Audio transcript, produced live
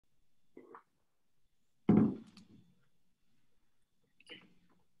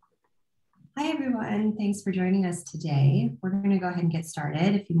everyone. Thanks for joining us today. We're going to go ahead and get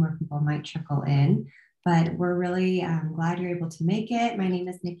started. A few more people might trickle in, but we're really glad you're able to make it. My name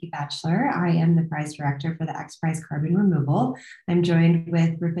is Nikki Batchelor. I am the prize director for the XPRIZE carbon removal. I'm joined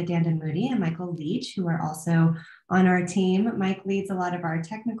with Rupa Dandamoody and Michael Leach, who are also on our team. Mike leads a lot of our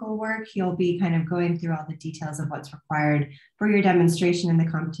technical work. He'll be kind of going through all the details of what's required for your demonstration in the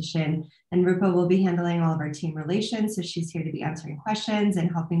competition. And Rupa will be handling all of our team relations. So she's here to be answering questions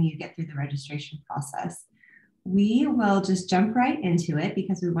and helping you get through the registration process. We will just jump right into it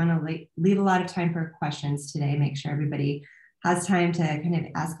because we want to leave a lot of time for questions today, make sure everybody has time to kind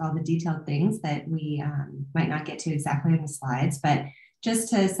of ask all the detailed things that we might not get to exactly in the slides. But just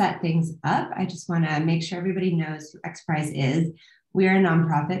to set things up, I just want to make sure everybody knows who XPRIZE is. We are a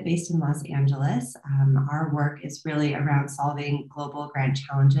nonprofit based in Los Angeles. Our work is really around solving global grant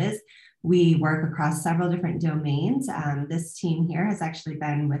challenges. We work across several different domains. This team here has actually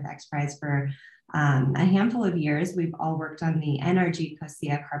been with XPRIZE for a handful of years. We've all worked on the NRG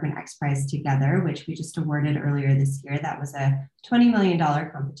COSIA Carbon XPRIZE together, which we just awarded earlier this year. That was a $20 million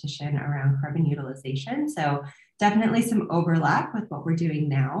competition around carbon utilization. So definitely some overlap with what we're doing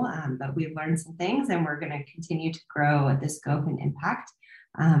now, but we've learned some things and we're going to continue to grow the scope and impact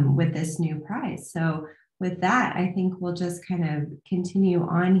with this new prize. So with that, I think we'll just kind of continue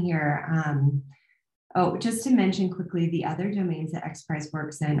on here. Just to mention quickly, the other domains that XPRIZE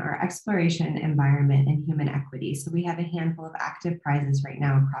works in are exploration, environment, and human equity. So we have a handful of active prizes right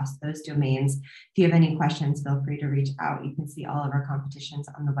now across those domains. If you have any questions, feel free to reach out. You can see all of our competitions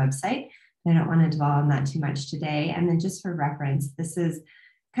on the website. I don't want to dwell on that too much today. And then just for reference, this is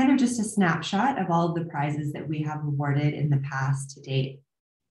kind of just a snapshot of all of the prizes that we have awarded in the past to date.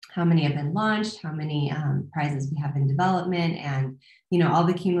 How many have been launched, how many prizes we have in development, and all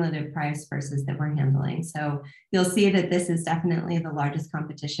the cumulative prize purses that we're handling. So you'll see that this is definitely the largest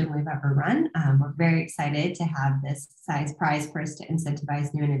competition we've ever run. We're very excited to have this size prize purse to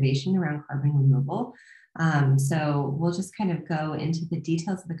incentivize new innovation around carbon removal. So we'll just kind of go into the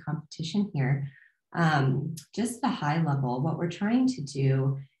details of the competition here. Just the high level, what we're trying to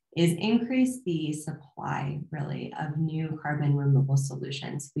do is increase the supply, really, of new carbon removal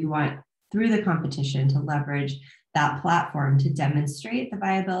solutions. We want, through the competition, to leverage that platform to demonstrate the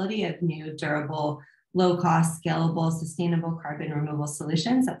viability of new, durable, low-cost, scalable, sustainable carbon removal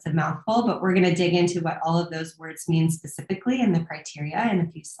solutions. That's a mouthful, but we're going to dig into what all of those words mean specifically and the criteria in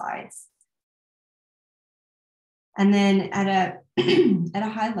a few slides. And then at a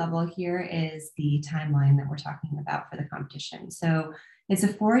high level, here is the timeline that we're talking about for the competition. So it's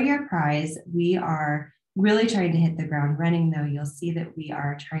a 4-year prize. We are really trying to hit the ground running, though. You'll see that we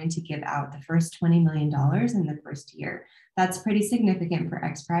are trying to give out the first $20 million in the first year. That's pretty significant for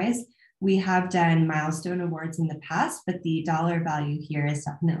XPRIZE. We have done milestone awards in the past, but the dollar value here is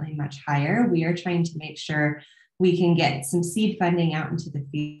definitely much higher. We are trying to make sure we can get some seed funding out into the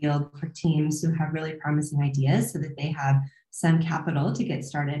field for teams who have really promising ideas so that they have some capital to get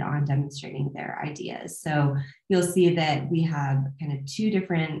started on demonstrating their ideas. So you'll see that we have kind of 2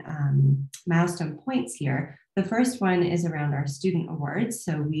 different milestone points here. The first one is around our student awards.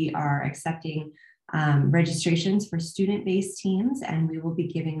 So we are accepting registrations for student-based teams, and we will be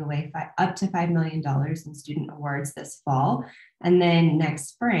giving away up to $5 million in student awards this fall. And then next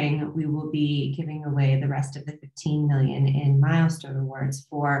spring, we will be giving away the rest of the $15 million in milestone awards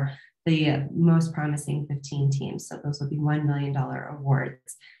for the most promising 15 teams. So those will be $1 million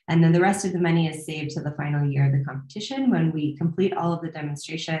awards. And then the rest of the money is saved to the final year of the competition when we complete all of the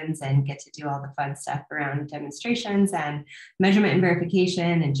demonstrations and get to do all the fun stuff around demonstrations and measurement and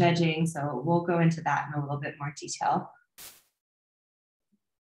verification and judging. So we'll go into that in a little bit more detail.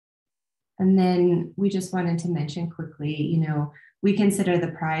 And then we just wanted to mention quickly, we consider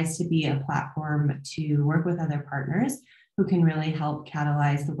the prize to be a platform to work with other partners who can really help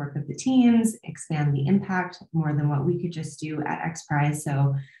catalyze the work of the teams, expand the impact more than what we could just do at XPRIZE.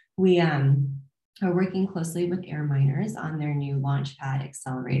 So we are working closely with Air Miners on their new Launchpad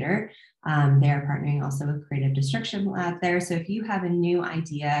Accelerator. They're partnering also with Creative Destruction Lab there. So if you have a new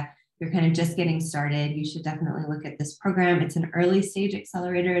idea, you're kind of just getting started, you should definitely look at this program. It's an early stage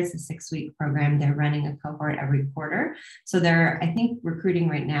accelerator. It's a 6-week program. They're running a cohort every quarter. So they're, I think, recruiting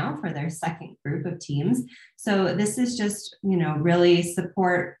right now for their second group of teams. So this is just, really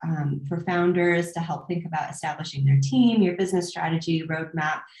support for founders to help think about establishing their team, your business strategy,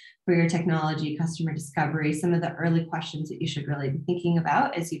 roadmap for your technology, customer discovery, some of the early questions that you should really be thinking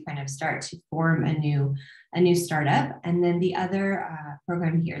about as you kind of start to form a new startup. And then the other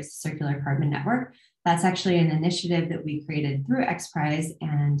program here is Circular Carbon Network. That's actually an initiative that we created through XPRIZE,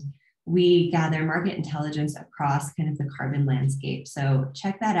 and we gather market intelligence across kind of the carbon landscape. So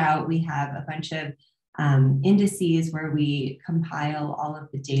check that out. We have a bunch of indices where we compile all of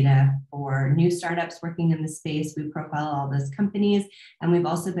the data for new startups working in the space. We profile all those companies, and we've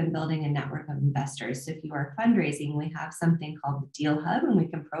also been building a network of investors. So if you are fundraising, we have something called the Deal Hub, and we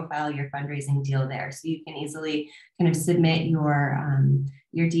can profile your fundraising deal there. So you can easily kind of submit your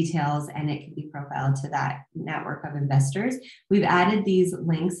details, and it can be profiled to that network of investors. We've added these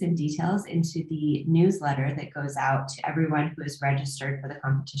links and details into the newsletter that goes out to everyone who is registered for the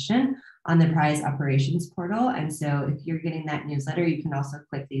competition on the XPRIZE operations portal. And so if you're getting that newsletter, you can also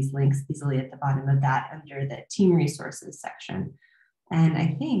click these links easily at the bottom of that under the team resources section. And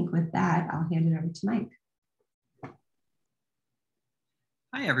I think with that, I'll hand it over to Mike.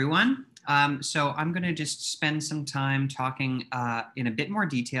 Hi, everyone. So I'm going to just spend some time talking in a bit more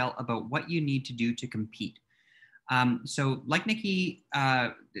detail about what you need to do to compete. So like Nikki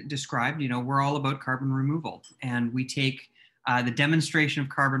described, we're all about carbon removal, and we take the demonstration of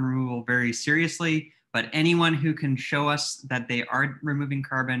carbon removal very seriously, but anyone who can show us that they are removing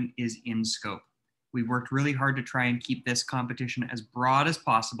carbon is in scope. We've worked really hard to try and keep this competition as broad as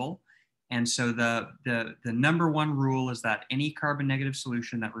possible. And so the number one rule is that any carbon negative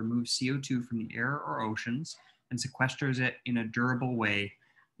solution that removes CO2 from the air or oceans and sequesters it in a durable way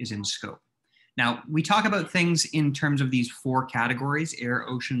is in scope. Now, we talk about things in terms of these four categories: air,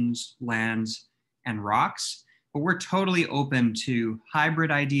 oceans, lands, and rocks, but we're totally open to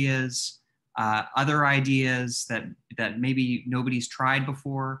hybrid ideas, other ideas that maybe nobody's tried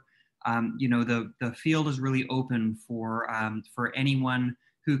before. The field is really open for anyone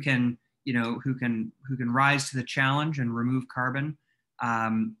who can rise to the challenge and remove carbon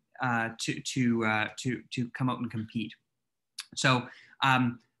to come out and compete. So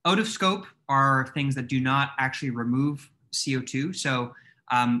out of scope are things that do not actually remove CO2. So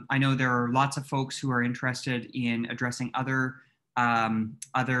I know there are lots of folks who are interested in addressing other GHGs,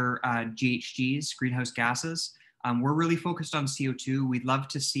 greenhouse gases. We're really focused on CO2. We'd love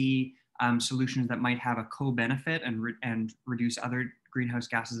to see solutions that might have a co-benefit and reduce other greenhouse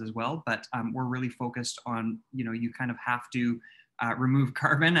gases as well. But we're really focused on, you kind of have to remove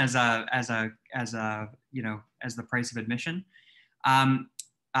carbon as the price of admission.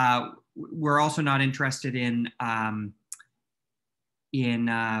 We're also not interested in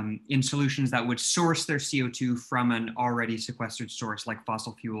solutions that would source their CO2 from an already sequestered source like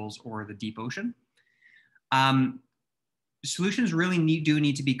fossil fuels or the deep ocean. Solutions really do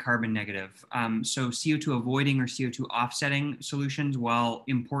need to be carbon negative. So CO2 avoiding or CO2 offsetting solutions, while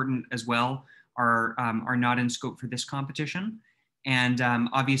important as well, are not in scope for this competition. And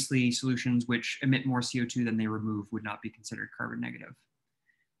obviously solutions which emit more CO2 than they remove would not be considered carbon negative.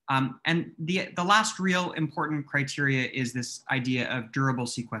 And the last real important criteria is this idea of durable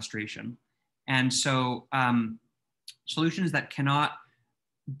sequestration. And so solutions that cannot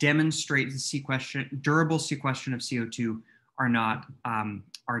demonstrate the durable sequestration of CO2 are not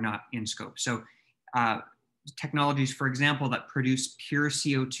in scope. So technologies, for example, that produce pure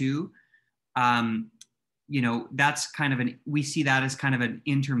CO2, that's kind of we see that as kind of an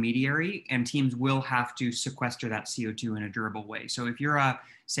intermediary, and teams will have to sequester that CO2 in a durable way. So if you're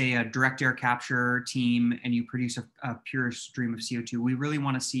say a direct air capture team and you produce a pure stream of CO2, we really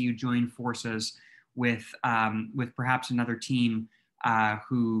want to see you join forces with perhaps another team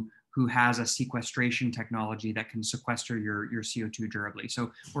who has a sequestration technology that can sequester your CO2 durably.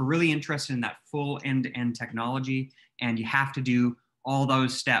 So we're really interested in that full end-to-end technology, and you have to do all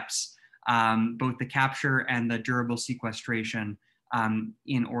those steps, both the capture and the durable sequestration,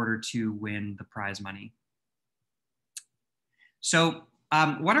 in order to win the prize money. So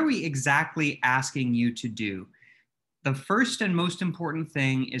what are we exactly asking you to do? The first and most important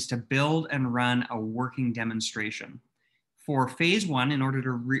thing is to build and run a working demonstration. For phase one, in order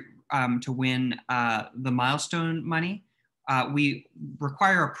to win the milestone money, we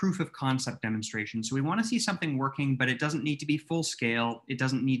require a proof of concept demonstration. So we want to see something working, but it doesn't need to be full scale. It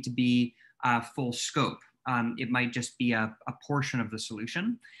doesn't need to be full scope. It might just be a portion of the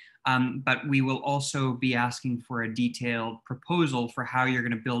solution. But we will also be asking for a detailed proposal for how you're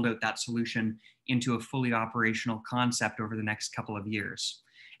going to build out that solution into a fully operational concept over the next couple of years.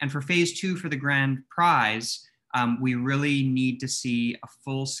 And for phase two, for the grand prize, we really need to see a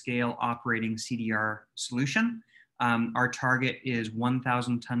full-scale operating CDR solution. Our target is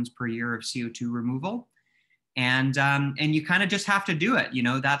 1,000 tons per year of CO2 removal. And you kind of just have to do it.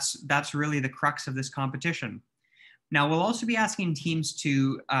 That's really the crux of this competition. Now, we'll also be asking teams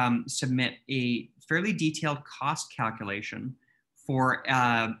to submit a fairly detailed cost calculation for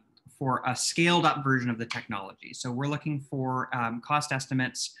a scaled up version of the technology. So we're looking for cost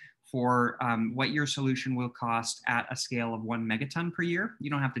estimates for what your solution will cost at a scale of 1 megaton per year. You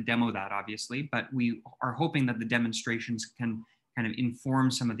don't have to demo that, obviously, but we are hoping that the demonstrations can kind of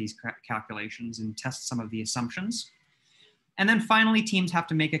inform some of these calculations and test some of the assumptions. And then finally, teams have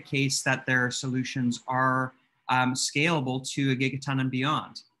to make a case that their solutions are scalable to a gigaton and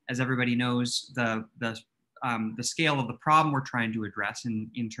beyond. As everybody knows, the scale of the problem we're trying to address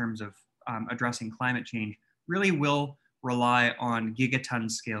in terms of addressing climate change really will rely on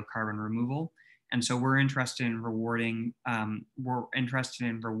gigaton scale carbon removal. And so we're interested in rewarding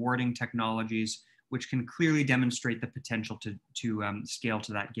technologies which can clearly demonstrate the potential to scale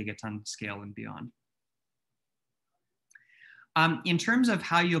to that gigaton scale and beyond. In terms of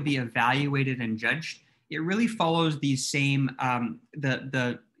how you'll be evaluated and judged, it really follows these same,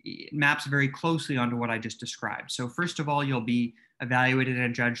 it maps very closely onto what I just described. So first of all, you'll be evaluated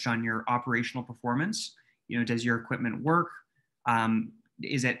and judged on your operational performance. You know, does your equipment work?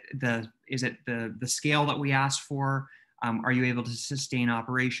 Is it the scale that we asked for? Are you able to sustain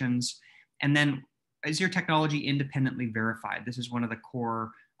operations? And then is your technology independently verified? This is one of the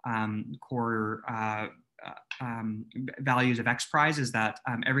core values of XPRIZE, is that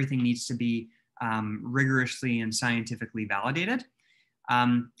everything needs to be rigorously and scientifically validated.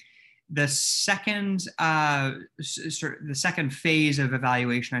 The second phase of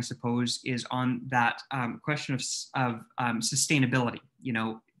evaluation, I suppose, is on that question of sustainability. You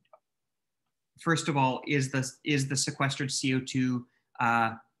know, first of all, is the sequestered CO2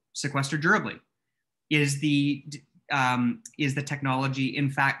 sequestered durably? Is the technology in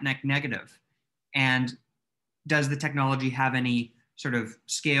fact net negative? And does the technology have any sort of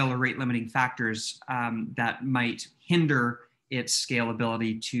scale or rate limiting factors that might hinder its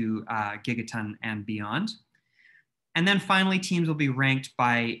scalability to gigaton and beyond? And then finally, teams will be ranked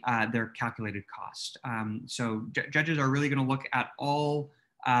by their calculated cost. So judges are really going to look at all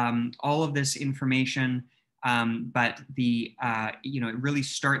of this information, but it really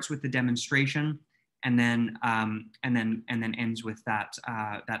starts with the demonstration, and then ends with that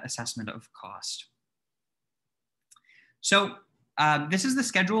assessment of cost. So this is the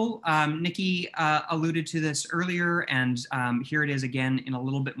schedule. Nikki alluded to this earlier, and here it is again in a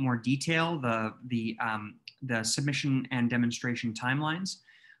little bit more detail, the submission and demonstration timelines.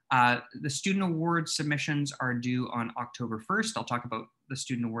 The student award submissions are due on October 1st. I'll talk about the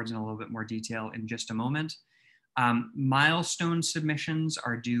student awards in a little bit more detail in just a moment. Milestone submissions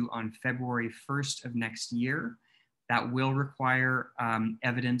are due on February 1st of next year. That will require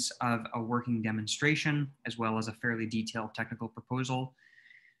evidence of a working demonstration, as well as a fairly detailed technical proposal.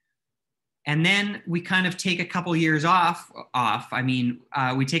 And then we kind of take a couple years off.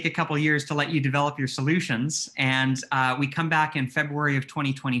 We take a couple years to let you develop your solutions, and we come back in February of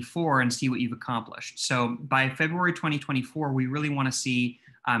 2024 and see what you've accomplished. So by February 2024, we really want to see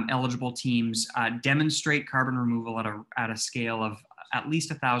eligible teams demonstrate carbon removal at a scale of at least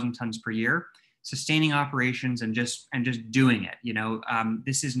 1,000 tons per year, sustaining operations and just doing it. You know,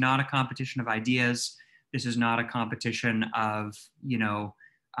 this is not a competition of ideas. This is not a competition of,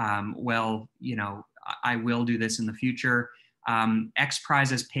 I will do this in the future.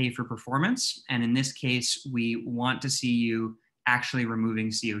 XPRIZEs pay for performance. And in this case, we want to see you actually removing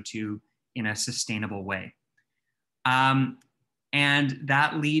CO2 in a sustainable way. And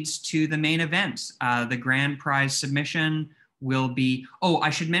that leads to the main event. The grand prize submission will be,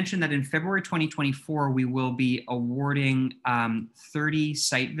 I should mention that in February 2024, we will be awarding 30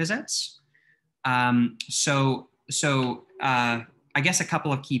 site visits. I guess a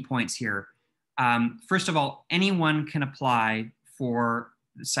couple of key points here. First of all, anyone can apply for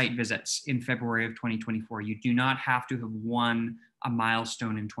site visits in February of 2024. You do not have to have won a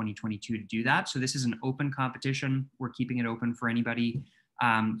milestone in 2022 to do that. So this is an open competition. We're keeping it open for anybody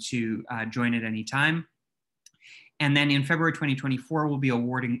to join at any time. And then in February 2024, we'll be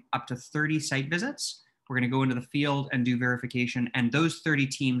awarding up to 30 site visits. We're going to go into the field and do verification, and those 30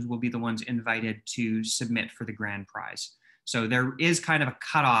 teams will be the ones invited to submit for the grand prize. So there is kind of a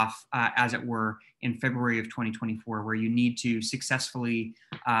cutoff, as it were, in February of 2024, where you need to successfully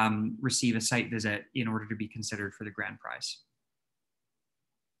receive a site visit in order to be considered for the grand prize.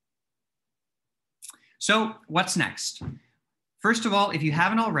 So what's next? First of all, if you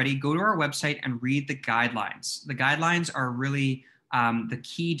haven't already, go to our website and read the guidelines. The guidelines are really the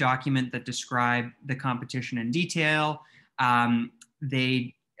key document that describe the competition in detail.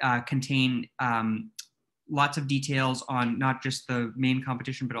 They contain lots of details on not just the main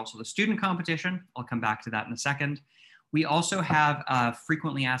competition, but also the student competition. I'll come back to that in a second. We also have a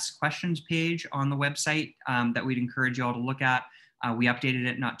frequently asked questions page on the website that we'd encourage you all to look at. We updated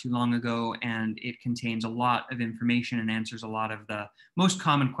it not too long ago, and it contains a lot of information and answers a lot of the most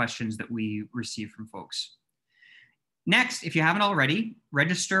common questions that we receive from folks. Next, if you haven't already,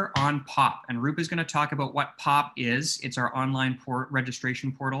 register on POP. And Rupa is going to talk about what POP is. It's our online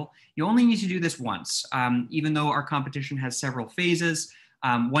registration portal. You only need to do this once, even though our competition has several phases.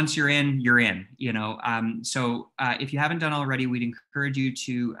 Once you're in, you're in. If you haven't done already, we'd encourage you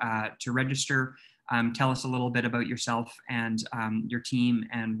to register. Tell us a little bit about yourself and your team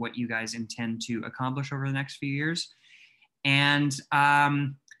and what you guys intend to accomplish over the next few years. And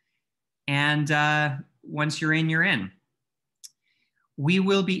once you're in, you're in. We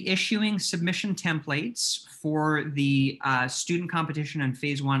will be issuing submission templates for the student competition and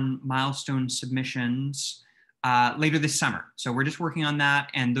phase 1 milestone submissions later this summer. So we're just working on that,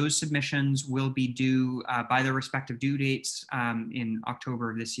 and those submissions will be due by their respective due dates in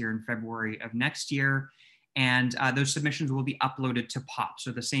October of this year and February of next year. And those submissions will be uploaded to POP.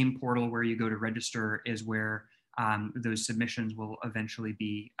 So the same portal where you go to register is where those submissions will eventually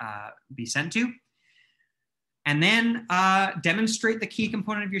be sent to. And then demonstrate the key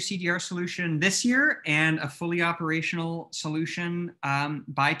component of your CDR solution this year and a fully operational solution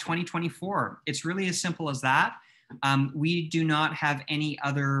by 2024. It's really as simple as that. We do not have any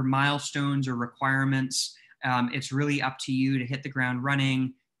other milestones or requirements. It's really up to you to hit the ground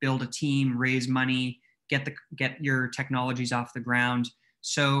running, build a team, raise money, get your technologies off the ground.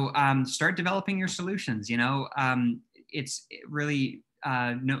 So start developing your solutions. It's really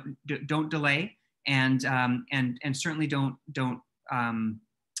don't delay. And certainly don't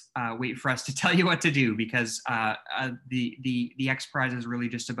wait for us to tell you what to do, because the XPRIZE is really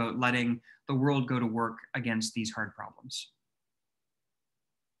just about letting the world go to work against these hard problems.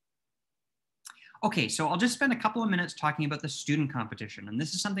 Okay, so I'll just spend a couple of minutes talking about the student competition, and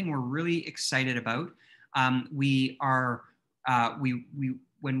this is something we're really excited about. When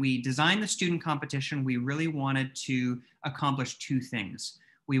we designed the student competition, we really wanted to accomplish two things.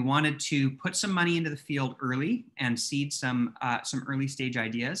 We wanted to put some money into the field early and seed some early stage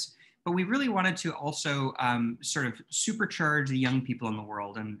ideas, but we really wanted to also sort of supercharge the young people in the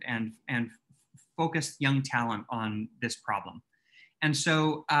world and focus young talent on this problem. And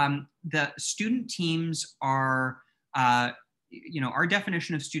so the student teams are, our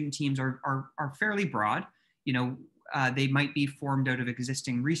definition of student teams are fairly broad. They might be formed out of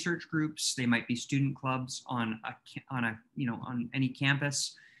existing research groups. They might be student clubs on any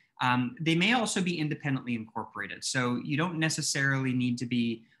campus. They may also be independently incorporated. So you don't necessarily need to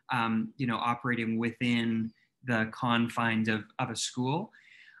be, operating within the confines of a school.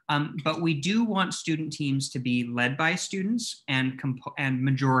 But we do want student teams to be led by students and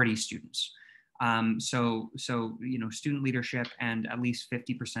majority students. So student leadership and at least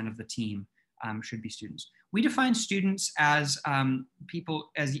 50% of the team should be students. We define students as young people,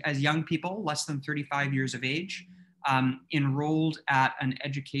 less than 35 years of age, enrolled at an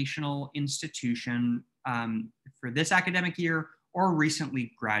educational institution for this academic year or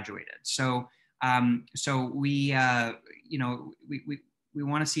recently graduated. So we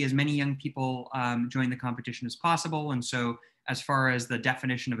want to see as many young people join the competition as possible. And so as far as the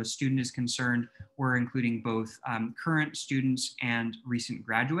definition of a student is concerned, we're including both current students and recent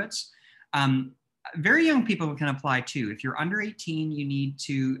graduates. Very young people can apply too. If you're under 18, you need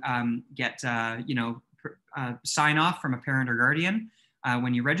to get sign off from a parent or guardian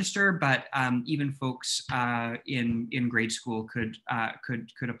when you register. But even folks in grade school could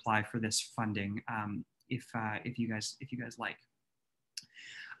apply for this funding if you guys like.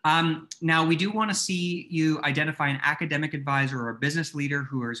 Now, we do want to see you identify an academic advisor or a business leader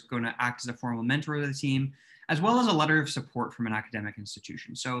who is going to act as a formal mentor of the team, as well as a letter of support from an academic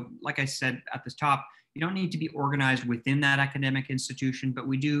institution. So like I said at the top, you don't need to be organized within that academic institution, but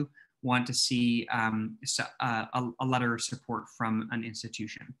we do want to see a letter of support from an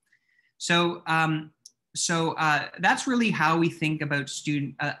institution. So that's really how we think about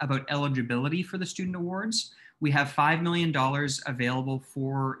eligibility for the student awards. We have $5 million available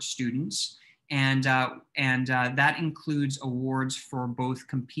for students, and that includes awards for both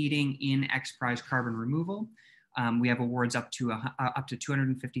competing in XPRIZE carbon removal. We have awards up to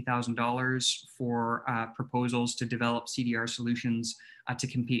 $250,000 for proposals to develop CDR solutions to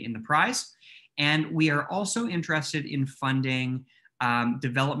compete in the prize. And we are also interested in funding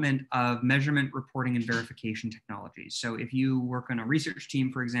development of measurement, reporting, and verification technologies. So if you work on a research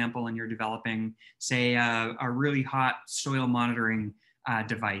team, for example, and you're developing, say, a really hot soil monitoring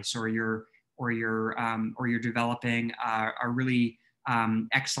device, or you're developing a really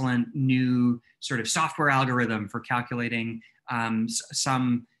excellent new sort of software algorithm for calculating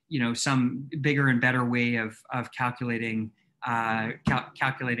some bigger and better way of calculating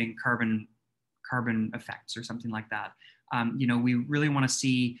calculating carbon effects or something like that. We really want to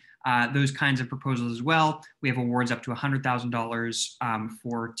see those kinds of proposals as well. We have awards up to $100,000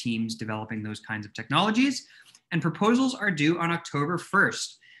 for teams developing those kinds of technologies. And proposals are due on October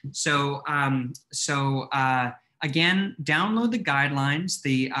 1st. So again, download the guidelines.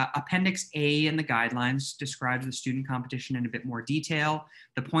 The Appendix A in the guidelines describes the student competition in a bit more detail.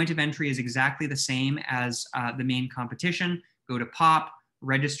 The point of entry is exactly the same as the main competition. Go to POP,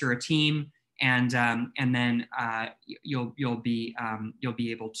 register a team, and then you'll be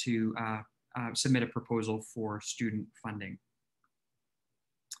able to submit a proposal for student funding.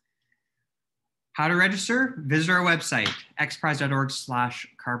 How to register? Visit our website,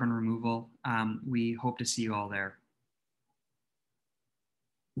 xprize.org/carbon removal. We hope to see you all there.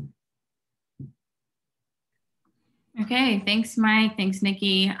 Okay, thanks, Mike. Thanks,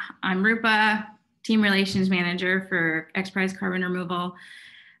 Nikki. I'm Rupa, Team Relations Manager for XPRIZE Carbon Removal.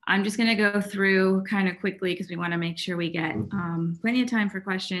 I'm just going to go through kind of quickly because we want to make sure we get plenty of time for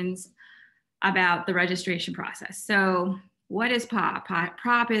questions about the registration process. So what is POP?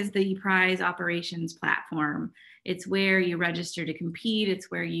 POP is the Prize Operations Platform. It's where you register to compete. It's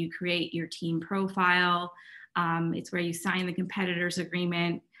where you create your team profile. It's where you sign the competitors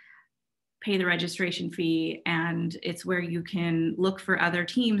agreement, pay the registration fee, and it's where you can look for other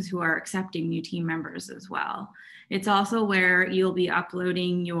teams who are accepting new team members as well. It's also where you'll be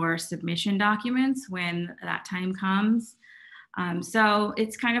uploading your submission documents when that time comes. So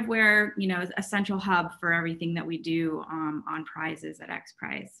it's kind of where, a central hub for everything that we do on prizes at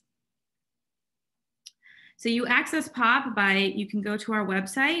XPRIZE. So you access POP you can go to our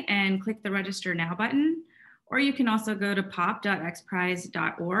website and click the Register Now button, or you can also go to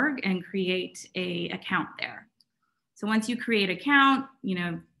pop.xprize.org and create an account there. So once you create an account,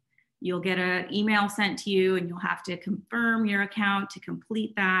 you'll get an email sent to you and you'll have to confirm your account to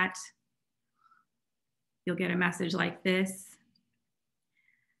complete that. You'll get a message like this.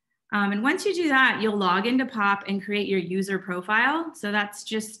 And once you do that, you'll log into POP and create your user profile. So that's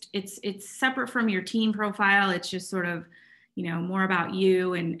just, it's separate from your team profile. It's just sort of, more about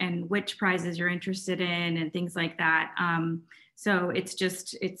you and which prizes you're interested in and things like that. So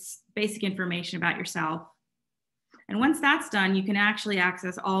it's basic information about yourself. And once that's done, you can actually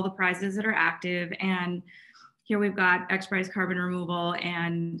access all the prizes that are active. And here we've got XPRIZE Carbon Removal,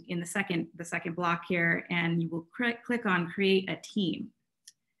 and in the second block here, and you will click on Create a Team.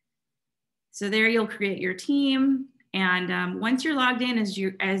 So there you'll create your team. And once you're logged in as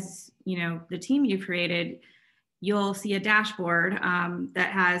the team you created, you'll see a dashboard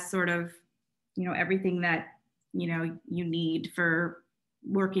that has sort of, everything that, you need for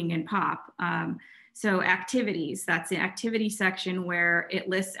working in POP. So activities, that's the activity section where it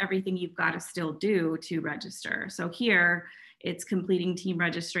lists everything you've got to still do to register. So here it's completing team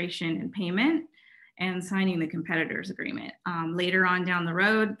registration and payment and signing the competitors agreement. Later on down the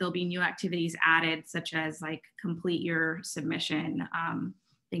road, there'll be new activities added, such as like complete your submission,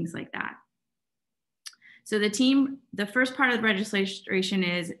 things like that. So the first part of the registration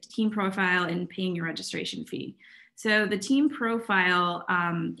is team profile and paying your registration fee. So the team profile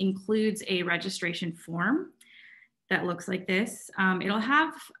includes a registration form that looks like this. It'll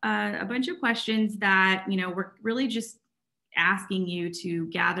have a bunch of questions that, we're really just asking you to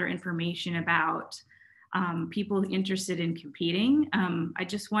gather information about people interested in competing. I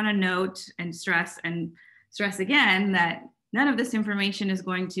just want to note and stress again that none of this information is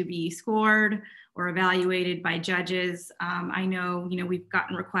going to be scored or evaluated by judges. I know, we've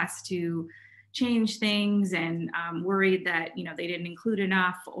gotten requests to change things and worried that, they didn't include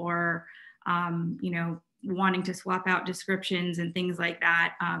enough, or, wanting to swap out descriptions and things like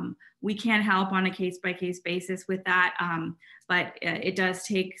that. We can help on a case-by-case basis with that, but it does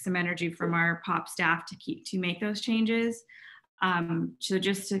take some energy from our POP staff to make those changes. So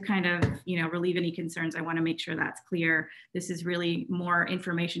just to kind of, relieve any concerns, I want to make sure that's clear. This is really more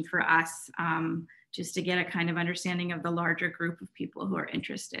information for us, just to get a kind of understanding of the larger group of people who are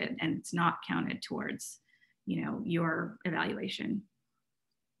interested, and it's not counted towards, your evaluation.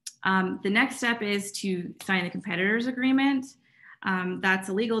 The next step is to sign the competitors agreement. That's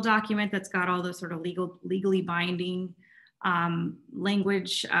a legal document that's got all the sort of legally binding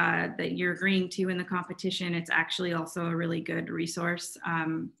language that you're agreeing to in the competition. It's actually also a really good resource,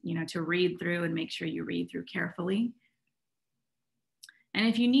 to read through and make sure you read through carefully. And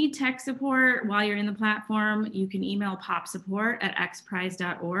if you need tech support while you're in the platform, you can email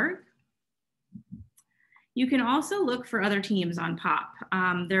popsupport@xprize.org. You can also look for other teams on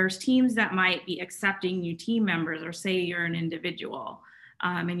POP. There's teams that might be accepting new team members, or say you're an individual.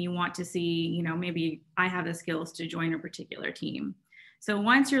 and you want to see, you know, maybe I have the skills to join a particular team. So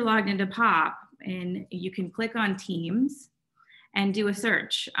once you're logged into POP, and you can click on teams and do a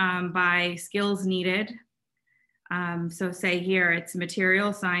search by skills needed. So say here it's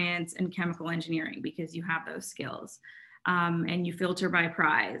material science and chemical engineering because you have those skills. And you filter by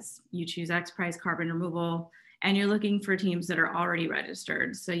prize. You choose XPRIZE carbon removal, and you're looking for teams that are already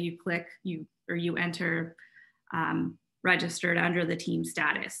registered. So you click, you enter registered under the team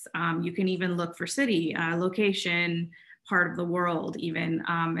status. You can even look for city, location, part of the world, even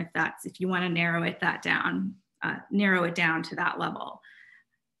if you want to narrow it down to that level.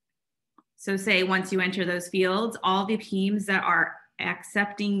 So say once you enter those fields, all the teams that are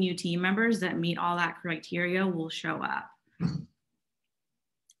accepting new team members that meet all that criteria will show up.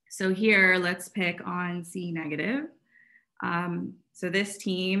 So here, let's pick on C negative. So this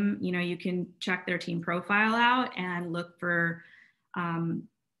team, you know, you can check their team profile out and look for,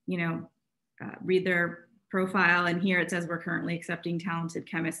 read their profile. And here it says we're currently accepting talented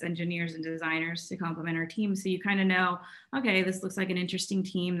chemists, engineers, and designers to complement our team. So you kind of know, okay, this looks like an interesting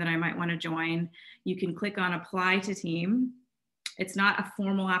team that I might want to join. You can click on apply to team. It's not a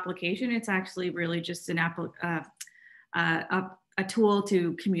formal application. It's actually really just a tool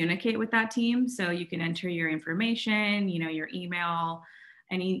to communicate with that team. So you can enter your information, you know, your email,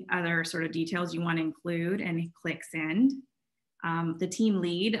 any other sort of details you want to include, and click send. The team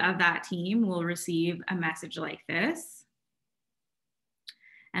lead of that team will receive a message like this.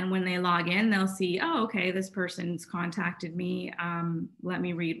 And when they log in, they'll see, oh, okay, this person's contacted me. Let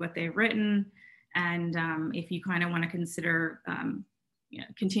me read what they've written. And if you kind of want to consider,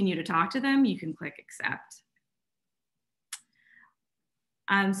 continue to talk to them, you can click accept.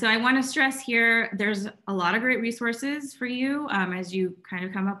 So I want to stress here, there's a lot of great resources for you as you kind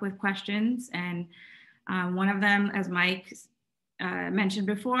of come up with questions. And one of them, as Mike mentioned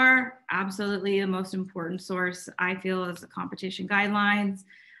before, absolutely the most important source I feel is the competition guidelines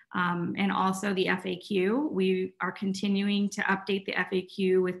and also the FAQ. We are continuing to update the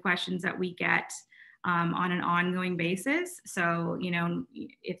FAQ with questions that we get on an ongoing basis. So, you know,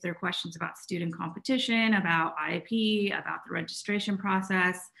 if there are questions about student competition, about IIP, about the registration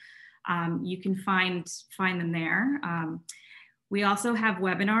process, you can find them there. We also have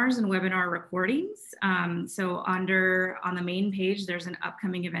webinars and webinar recordings. So on the main page, there's an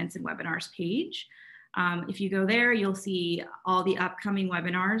upcoming events and webinars page. If you go there, you'll see all the upcoming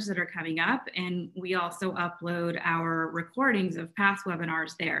webinars that are coming up. And we also upload our recordings of past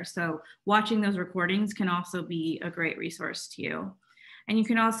webinars there. So watching those recordings can also be a great resource to you. And you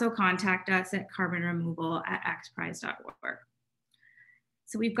can also contact us at carbonremoval@xprize.org.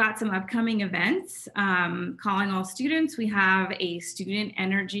 So we've got some upcoming events. Calling all students, we have a student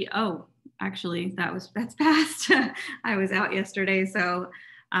energy. Oh, actually, that's past. I was out yesterday. So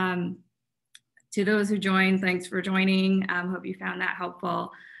to those who joined, thanks for joining. Hope you found that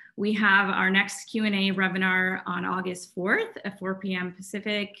helpful. We have our next Q&A webinar on August 4th at 4 p.m.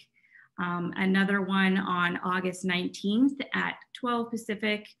 Pacific. Another one on August 19th at 12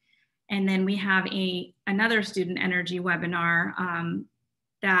 Pacific. And then we have another student energy webinar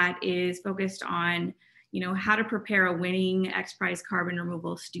that is focused on, you know, how to prepare a winning XPRIZE carbon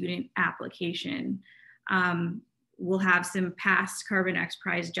removal student application. We'll have some past Carbon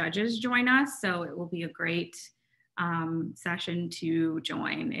XPRIZE judges join us, so it will be a great session to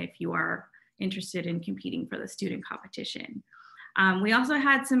join if you are interested in competing for the student competition. We also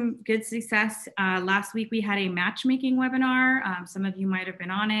had some good success. Last week we had a matchmaking webinar. Some of you might have been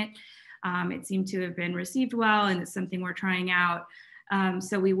on it. It seemed to have been received well, and it's something we're trying out.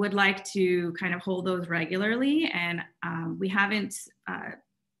 So we would like to kind of hold those regularly, and we haven't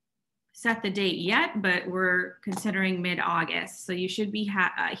set the date yet, but we're considering mid-August. So you should be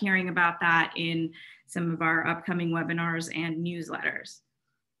hearing about that in some of our upcoming webinars and newsletters.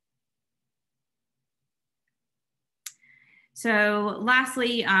 So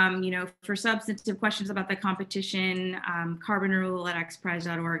lastly, you know, for substantive questions about the competition,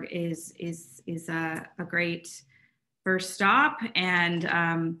 carbonremoval@xprize.org is a great first stop. And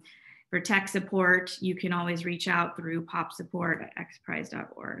for tech support, you can always reach out through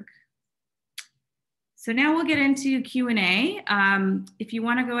popsupport@xprize.org. So now we'll get into Q&A. If you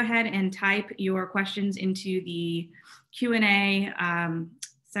want to go ahead and type your questions into the Q&A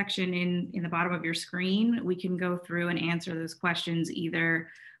section in the bottom of your screen, we can go through and answer those questions. Either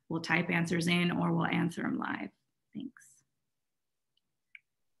we'll type answers in or we'll answer them live. Thanks.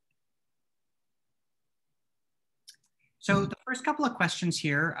 So the first couple of questions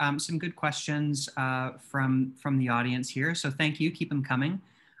here, some good questions from the audience here. So thank you, keep them coming.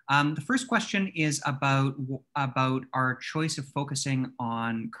 The first question is about our choice of focusing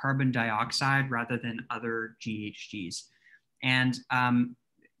on carbon dioxide rather than other GHGs. And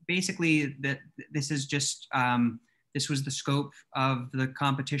basically, this is just, this was the scope of the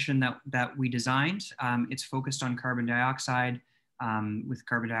competition that we designed. It's focused on carbon dioxide, with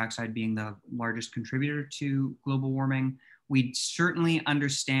carbon dioxide being the largest contributor to global warming. We certainly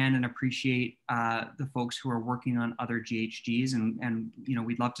understand and appreciate the folks who are working on other GHGs, and you know,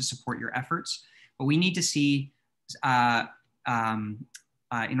 we'd love to support your efforts. But we need to see, in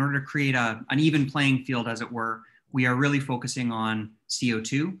order to create an even playing field, as it were, we are really focusing on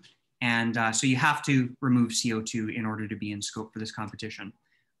CO2. And so you have to remove CO2 in order to be in scope for this competition.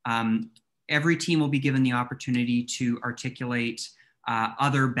 Every team will be given the opportunity to articulate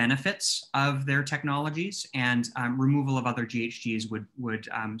other benefits of their technologies, and removal of other GHGs would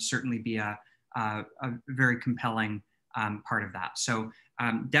certainly be a very compelling part of that. So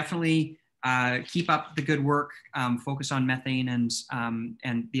definitely keep up the good work, focus on methane and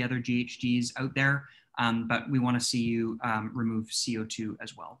the other GHGs out there, but we want to see you remove CO2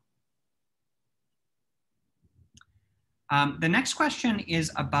 as well. The next question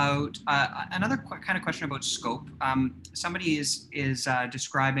is about another kind of question about scope. Somebody is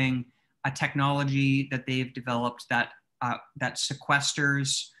describing a technology that they've developed that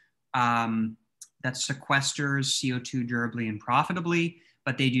sequesters CO2 durably and profitably,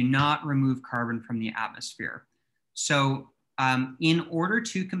 but they do not remove carbon from the atmosphere. So in order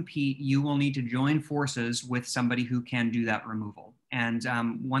to compete, you will need to join forces with somebody who can do that removal. And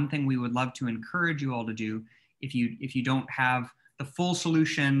one thing we would love to encourage you all to do, if you don't have the full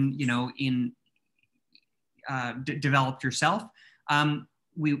solution, you know, developed yourself,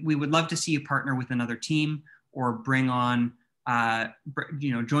 we would love to see you partner with another team, or bring on,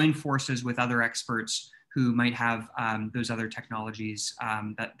 join forces with other experts who might have those other technologies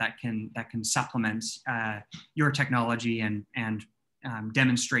that can supplement your technology and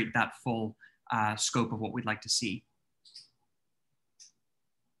demonstrate that full scope of what we'd like to see.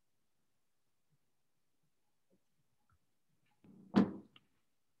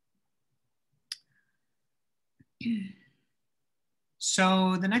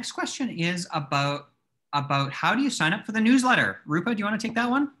 So the next question is about how do you sign up for the newsletter? Rupa, do you want to take that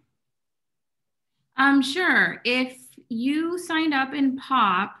one? Sure. If you signed up in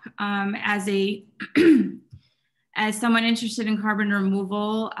POP as someone interested in carbon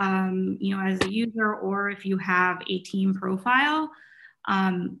removal, as a user, or if you have a team profile,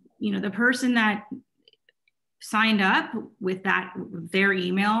 the person that signed up with their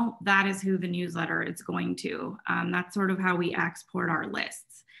email, that is who the newsletter is going to. That's sort of how we export our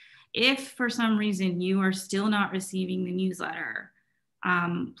lists. If for some reason you are still not receiving the newsletter,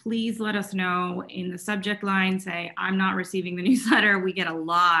 please let us know. In the subject line, say, I'm not receiving the newsletter. We get a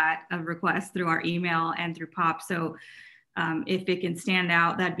lot of requests through our email and through POP. So if it can stand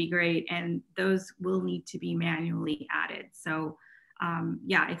out, that'd be great. And those will need to be manually added. So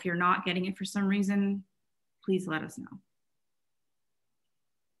yeah, if you're not getting it for some reason, please let us know.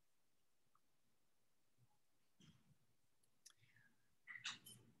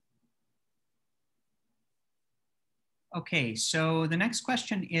 Okay, so the next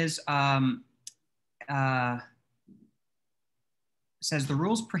question is, says the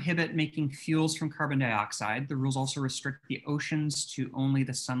rules prohibit making fuels from carbon dioxide. The rules also restrict the oceans to only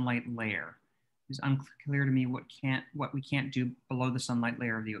the sunlight layer. It's unclear to me what we can't do below the sunlight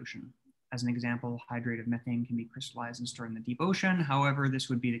layer of the ocean. As an example, hydrate of methane can be crystallized and stored in the deep ocean. However, this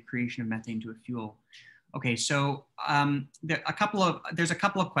would be the creation of methane to a fuel. Okay, so there's a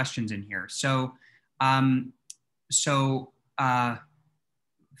couple of questions in here. So,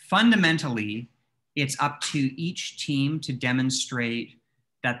 fundamentally, it's up to each team to demonstrate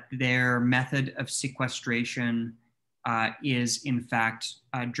that their method of sequestration is in fact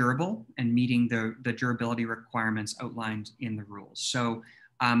durable and meeting the durability requirements outlined in the rules. So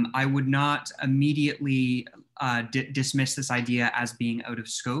I would not immediately dismiss this idea as being out of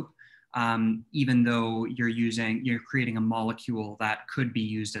scope, even though you're creating a molecule that could be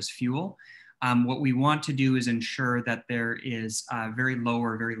used as fuel. What we want to do is ensure that there is a very low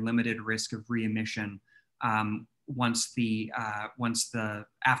or very limited risk of re-emission after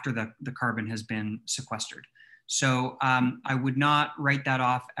the carbon has been sequestered. So I would not write that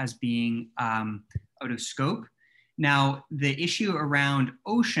off as being out of scope. Now, the issue around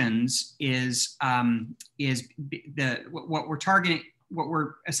oceans is what we're targeting. What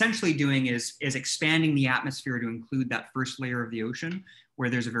we're essentially doing is expanding the atmosphere to include that first layer of the ocean, where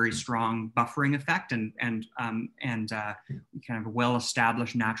there's a very strong buffering effect and kind of a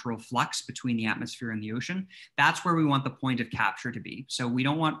well-established natural flux between the atmosphere and the ocean. That's where we want the point of capture to be. So we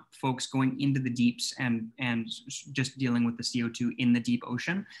don't want folks going into the deeps and just dealing with the CO2 in the deep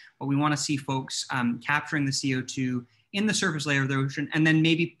ocean, but we want to see folks capturing the CO2 in the surface layer of the ocean, and then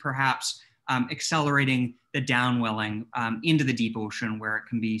maybe perhaps accelerating the downwelling into the deep ocean where it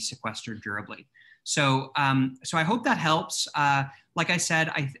can be sequestered durably. So, so I hope that helps. Like I said,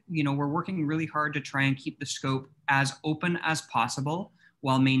 we're working really hard to try and keep the scope as open as possible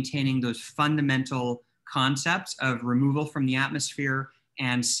while maintaining those fundamental concepts of removal from the atmosphere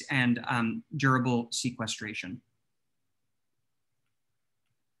and durable sequestration.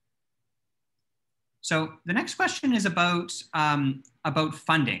 So the next question is about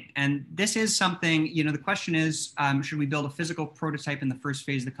funding. And this is something, the question is, should we build a physical prototype in the first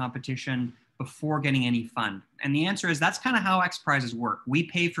phase of the competition before getting any fund? And the answer is that's kind of how XPRIZEs work. We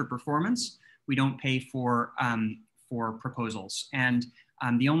pay for performance. We don't pay for proposals. And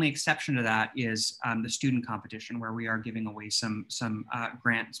the only exception to that is the student competition, where we are giving away some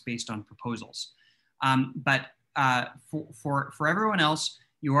grants based on proposals. But for everyone else,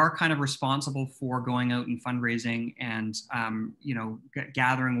 you are kind of responsible for going out and fundraising and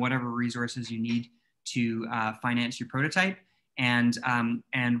gathering whatever resources you need to finance your prototype, and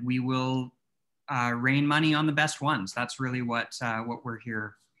we will rain money on the best ones. That's really what we're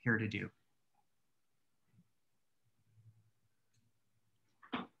here to do.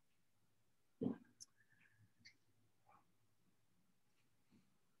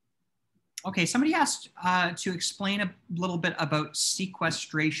 Okay, somebody asked to explain a little bit about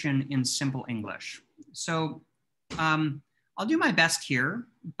sequestration in simple English. So I'll do my best here,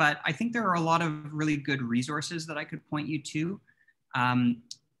 but I think there are a lot of really good resources that I could point you to.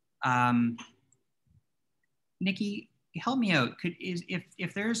 Nikki, help me out.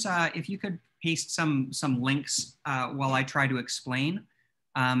 If you could paste some links while I try to explain,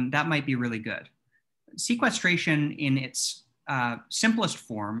 that might be really good. Sequestration in its simplest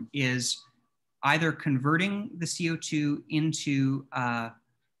form is either converting the CO2 into a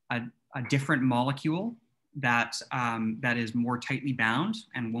different molecule that is more tightly bound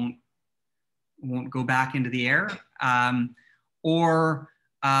and won't go back into the air, or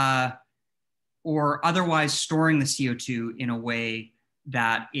otherwise storing the CO2 in a way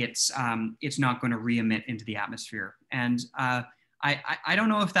that it's not going to re-emit into the atmosphere. And I don't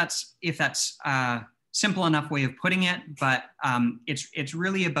know if that's simple enough way of putting it, but it's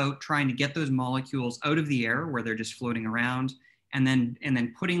really about trying to get those molecules out of the air where they're just floating around, and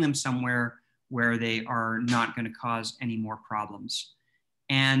then putting them somewhere where they are not going to cause any more problems.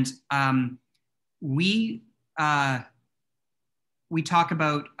 And we talk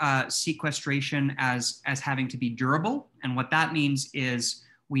about sequestration as having to be durable, and what that means is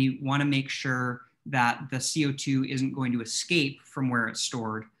we want to make sure that the CO2 isn't going to escape from where it's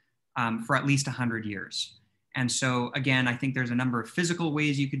stored for at least 100 years. And so again, I think there's a number of physical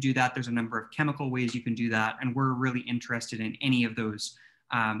ways you could do that. There's a number of chemical ways you can do that. And we're really interested in any of those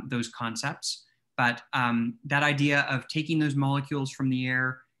concepts. But that idea of taking those molecules from the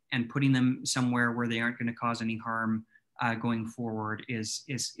air and putting them somewhere where they aren't going to cause any harm going forward is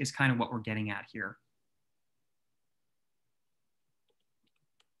kind of what we're getting at here.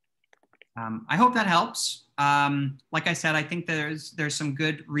 I hope that helps. Like I said, I think there's some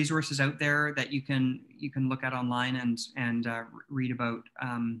good resources out there that you can look at online and read about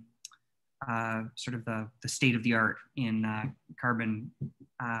sort of the state of the art in carbon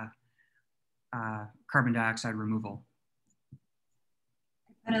dioxide removal.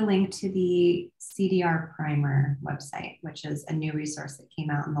 I put a link to the CDR Primer website, which is a new resource that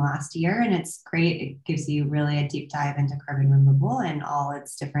came out in the last year, and it's great. It gives you really a deep dive into carbon removal and all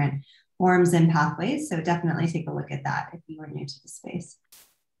its different forms and pathways. So definitely take a look at that if you are new to the space.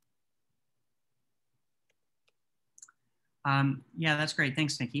 Yeah, that's great.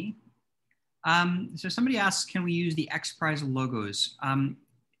 Thanks, Nikki. So somebody asks, can we use the XPRIZE logos?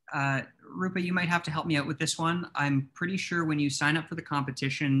 Rupa, you might have to help me out with this one. I'm pretty sure when you sign up for the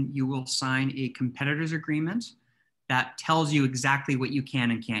competition, you will sign a competitors agreement that tells you exactly what you can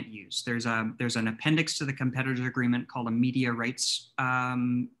and can't use. There's an appendix to the competitors agreement called a media rights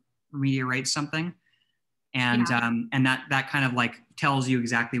something. And, yeah. And that kind of like tells you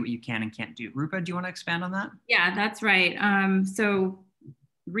exactly what you can and can't do. Rupa, do you want to expand on that? Yeah, that's right. So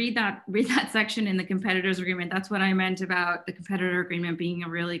read that section in the competitors agreement. That's what I meant about the competitor agreement being a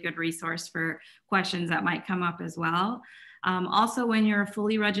really good resource for questions that might come up as well. Also, when you're a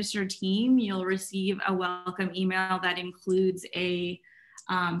fully registered team, you'll receive a welcome email that includes a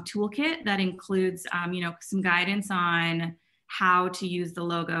toolkit that includes some guidance on how to use the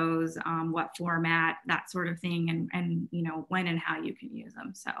logos, what format, that sort of thing, and you know, when and how you can use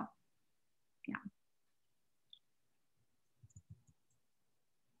them. So yeah.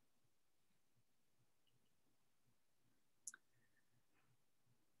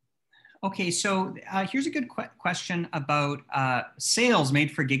 Okay, so here's a good question about sails made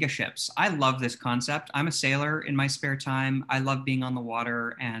for gigaships. I love this concept. I'm a sailor in my spare time. I love being on the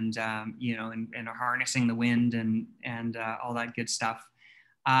water and you know, and harnessing the wind and all that good stuff.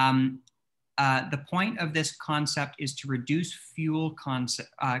 The point of this concept is to reduce fuel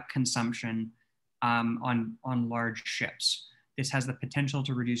consumption on large ships. This has the potential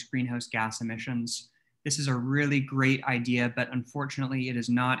to reduce greenhouse gas emissions. This is a really great idea, but unfortunately it is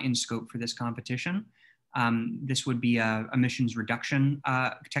not in scope for this competition. This would be a emissions reduction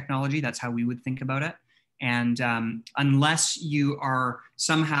technology. That's how we would think about it. And unless you are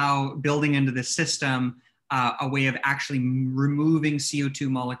somehow building into the system a way of actually removing CO2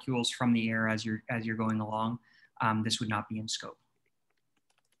 molecules from the air as you're going along, this would not be in scope.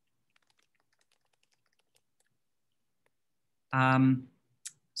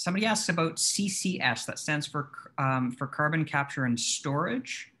 Somebody asks about CCS. That stands for carbon capture and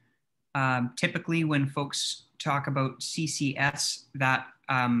storage. Typically, when folks talk about CCS, that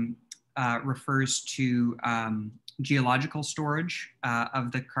refers to geological storage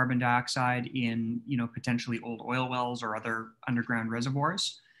of the carbon dioxide in, you know, potentially old oil wells or other underground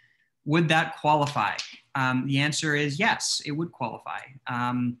reservoirs. Would that qualify? The answer is yes, it would qualify.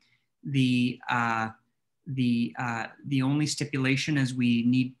 The only stipulation is we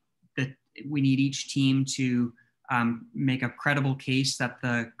need each team to make a credible case that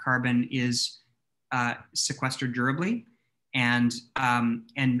the carbon is sequestered durably, and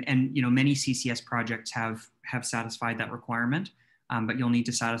you know, many CCS projects have satisfied that requirement, but you'll need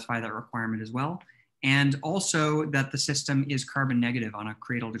to satisfy that requirement as well, and also that the system is carbon negative on a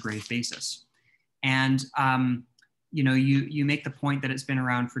cradle to grave basis. And you know, you make the point that it's been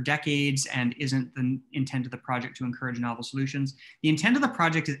around for decades and isn't the intent of the project to encourage novel solutions. The intent of the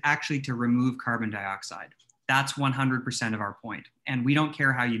project is actually to remove carbon dioxide. That's 100% of our point. And we don't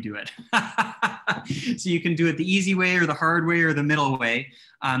care how you do it. So you can do it the easy way or the hard way or the middle way,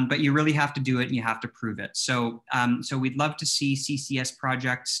 but you really have to do it and you have to prove it. So, so we'd love to see CCS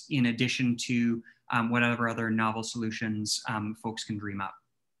projects in addition to whatever other novel solutions folks can dream up.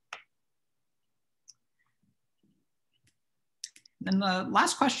 Then the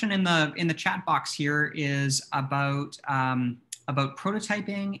last question in the chat box here is about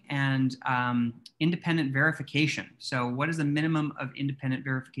prototyping and independent verification. So what is the minimum of independent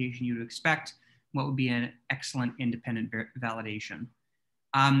verification you'd expect? What would be an excellent independent validation?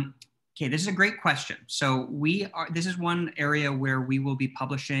 Okay, this is a great question. So this is one area where we will be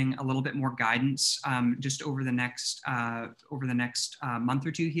publishing a little bit more guidance just over the next month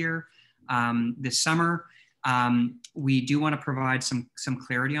or two here this summer. We do want to provide some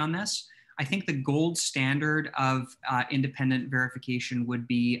clarity on this. I think the gold standard of independent verification would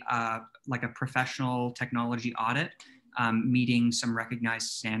be like a professional technology audit, meeting some recognized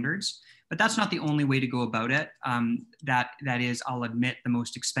standards. But that's not the only way to go about it. That is, I'll admit, the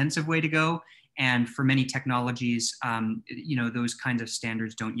most expensive way to go. And for many technologies, you know, those kinds of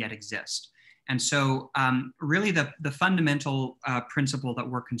standards don't yet exist. And so really the fundamental principle that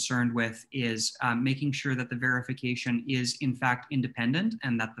we're concerned with is making sure that the verification is in fact independent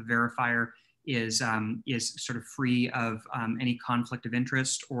and that the verifier is sort of free of any conflict of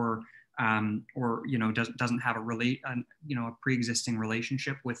interest or you know, doesn't have a pre-existing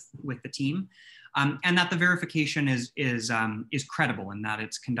relationship with the team, and that the verification is credible and that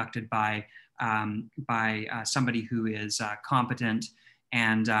it's conducted by somebody who is competent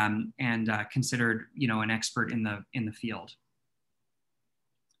and considered, you know, an expert in the field.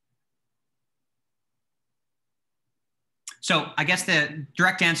 So I guess the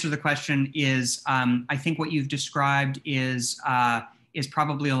direct answer to the question is, I think what you've described is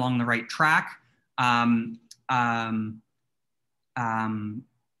probably along the right track.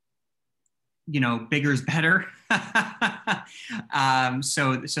 You know, bigger is better.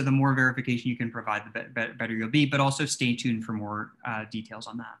 So the more verification you can provide, the better you'll be, but also stay tuned for more details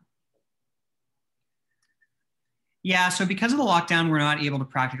on that. Yeah, so because of the lockdown, we're not able to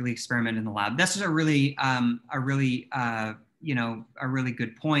practically experiment in the lab. This is a really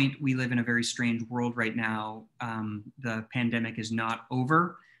good point. We live in a very strange world right now. The pandemic is not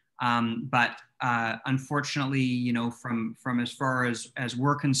over, but unfortunately, you know, from as far as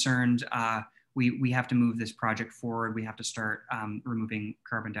we're concerned, we have to move this project forward. We have to start removing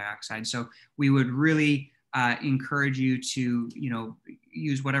carbon dioxide. So we would really encourage you to, you know,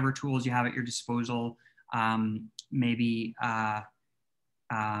 use whatever tools you have at your disposal maybe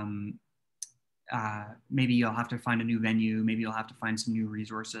maybe you'll have to find a new venue, maybe you'll have to find some new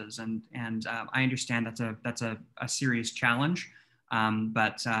resources, and I understand that's a serious challenge,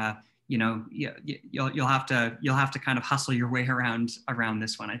 but you know, you'll have to kind of hustle your way around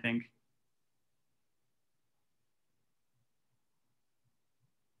this one, I think.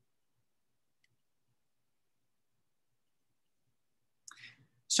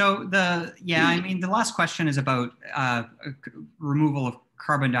 So I mean, the last question is about removal of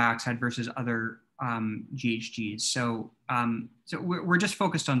carbon dioxide versus other GHGs. So we're just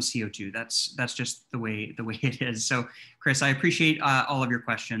focused on CO2. That's just the way it is. So Chris, I appreciate all of your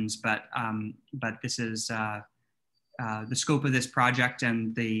questions, but this is the scope of this project,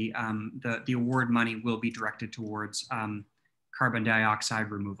 and the award money will be directed towards carbon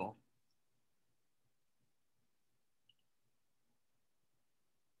dioxide removal.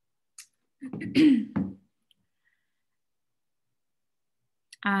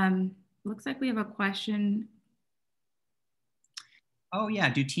 Looks like we have a question. Oh yeah,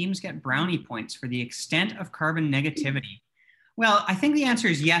 do teams get brownie points for the extent of carbon negativity? Well, I think the answer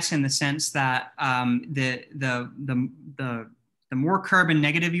is yes, in the sense that the more carbon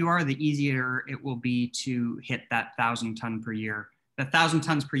negative you are, the easier it will be to hit that 1,000 ton per year. The 1,000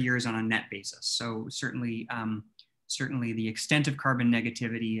 tons per year is on a net basis. So certainly the extent of carbon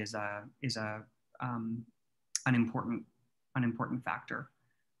negativity is an important factor.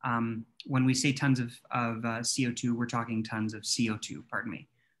 When we say tons of CO2, we're talking tons of CO2, pardon me.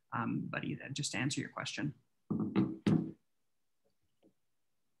 But just to answer your question.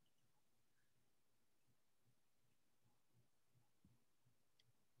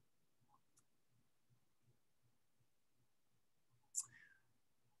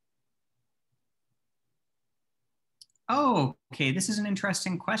 Oh, okay, this is an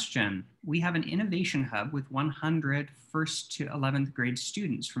interesting question. We have an innovation hub with 100 first to 11th grade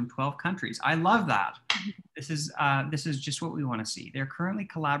students from 12 countries. I love that. This is just what we want to see. They're currently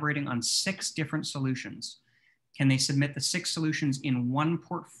collaborating on 6 different solutions. Can they submit the 6 solutions in one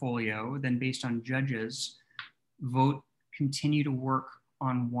portfolio, then based on judges, vote, continue to work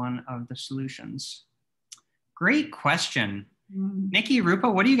on one of the solutions? Great question. Nikki, Rupa,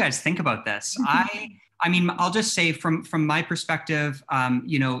 what do you guys think about this? I mean, I'll just say from my perspective,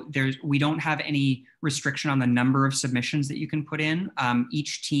 you know, we don't have any restriction on the number of submissions that you can put in.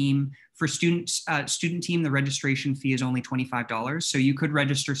 Each team, for student team, the registration fee is only $25. So you could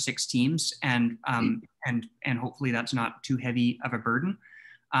register 6 teams, and hopefully that's not too heavy of a burden.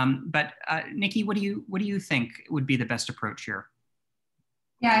 But Nikki, what do you think would be the best approach here?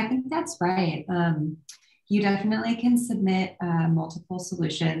 Yeah, I think that's right. You definitely can submit multiple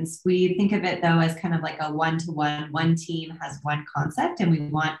solutions. We think of it though as kind of like a one-to-one. One team has one concept, and we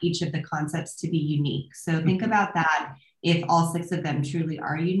want each of the concepts to be unique. So think about that if all 6 of them truly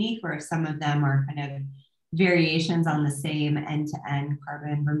are unique, or if some of them are kind of variations on the same end-to-end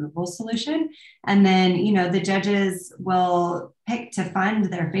carbon removal solution. And then, you know, the judges will pick to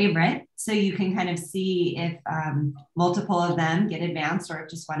fund their favorite. So you can kind of see if multiple of them get advanced, or if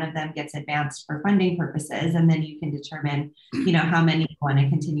just one of them gets advanced for funding purposes. And then you can determine, you know, how many you want to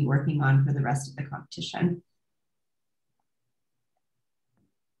continue working on for the rest of the competition.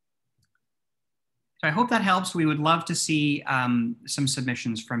 So I hope that helps. We would love to see some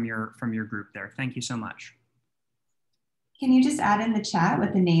submissions from your group there. Thank you so much. Can you just add in the chat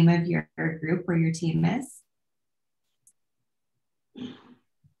what the name of your group or your team is?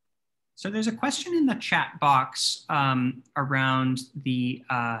 So there's a question in the chat box around the,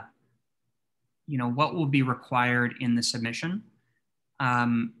 you know, what will be required in the submission.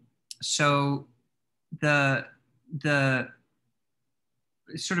 So the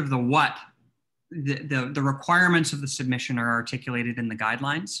sort of the what, the requirements of the submission are articulated in the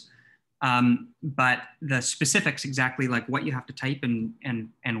guidelines. But the specifics, exactly like what you have to type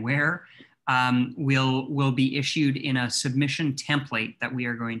and where, will be issued in a submission template that we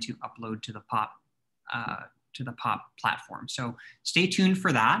are going to upload to the POP platform. So stay tuned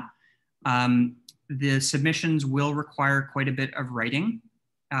for that. The submissions will require quite a bit of writing.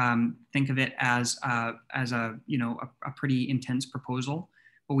 Think of it as a you know, a pretty intense proposal.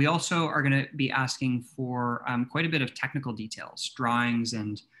 But we also are going to be asking for quite a bit of technical details, drawings,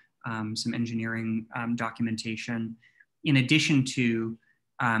 and some engineering documentation, in addition to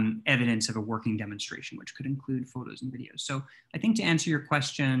evidence of a working demonstration, which could include photos and videos. So I think to answer your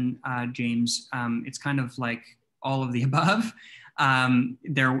question, James, it's kind of like all of the above.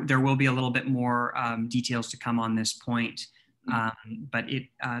 There will be a little bit more details to come on this point, but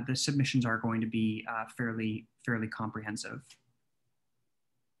the submissions are going to be fairly comprehensive.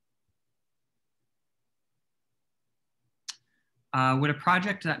 Would a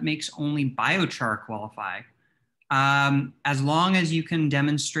project that makes only biochar qualify? As long as you can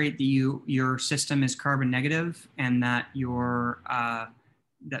demonstrate that your system is carbon negative and that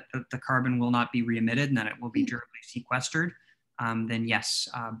that the carbon will not be re-emitted and that it will be durably sequestered, then yes,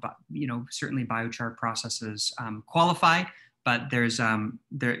 but certainly biochar processes qualify. But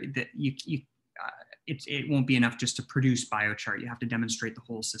it won't be enough just to produce biochar. You have to demonstrate the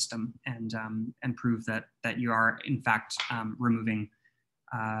whole system and prove that you are in fact removing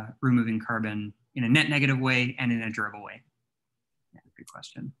carbon in a net negative way and in a durable way. Yeah, good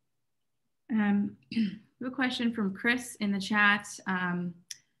question. We have a question from Chris in the chat.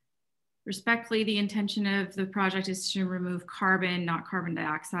 Respectfully, the intention of the project is to remove carbon, not carbon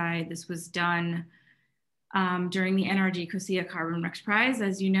dioxide. This was done during the NRG COSIA Carbon XPRIZE.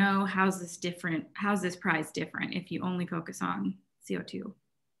 As you know, how's this prize different if you only focus on CO2?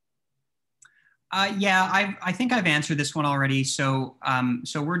 Yeah, I think I've answered this one already. So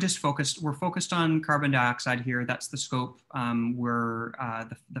we're focused on carbon dioxide here. That's the scope where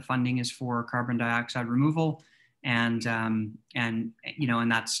the funding is for carbon dioxide removal, and that's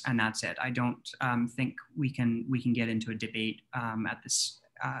it. I don't think we can get into a debate at this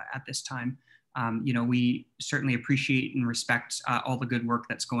time. We certainly appreciate and respect all the good work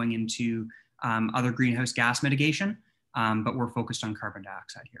that's going into other greenhouse gas mitigation, but we're focused on carbon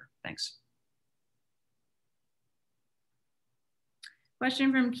dioxide here. Thanks.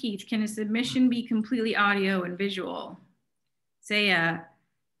 Question from Keith: can a submission be completely audio and visual? Say a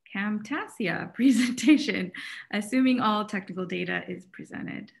Camtasia presentation, assuming all technical data is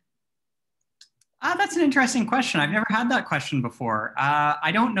presented. That's an interesting question. I've never had that question before.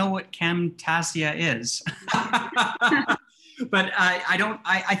 I don't know what Camtasia is, but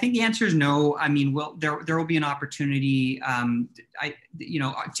I think the answer is no. I mean, there will be an opportunity.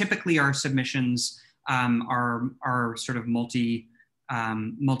 Typically our submissions are sort of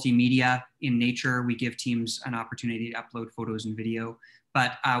multimedia in nature. We give teams an opportunity to upload photos and video,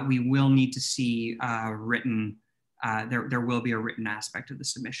 but we will need to see written. There will be a written aspect of the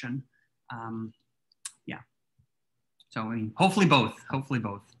submission. Yeah. So I mean, hopefully both. Hopefully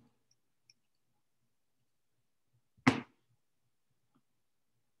both.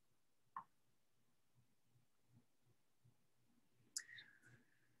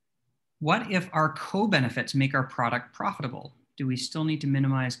 What if our co-benefits make our product profitable? Do we still need to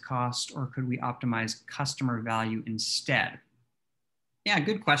minimize cost, or could we optimize customer value instead? Yeah,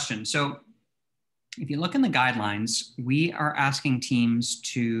 good question. So if you look in the guidelines, we are asking teams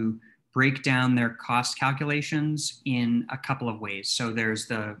to break down their cost calculations in a couple of ways. So there's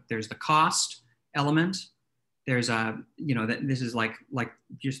the cost element. There's this is like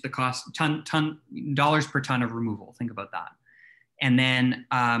just the cost dollars per ton of removal. Think about that. And then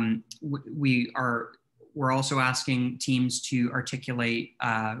we're also asking teams to articulate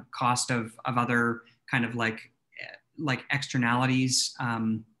cost of other kind of like externalities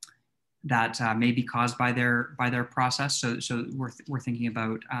that may be caused by their process. So we're thinking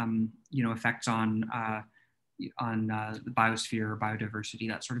about effects on the biosphere, biodiversity,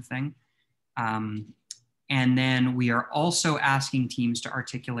 that sort of thing. And then we are also asking teams to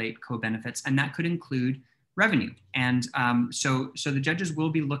articulate co-benefits, and that could include revenue. And so the judges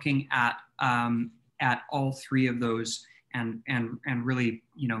will be looking at all three of those and really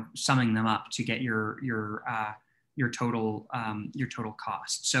summing them up to get your total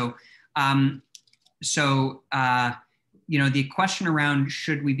cost. So the question around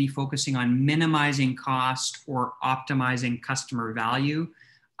should we be focusing on minimizing cost or optimizing customer value,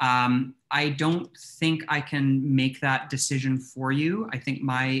 I don't think I can make that decision for you. I think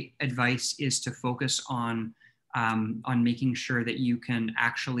my advice is to focus on making sure that you can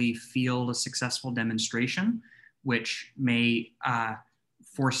actually field a successful demonstration, which may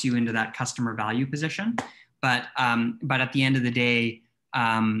force you into that customer value position. But at the end of the day,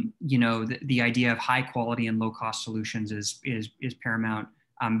 the idea of high quality and low cost solutions is paramount.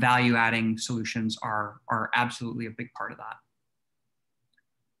 Value adding solutions are absolutely a big part of that.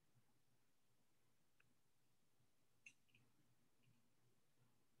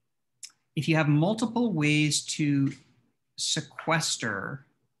 If you have multiple ways to sequester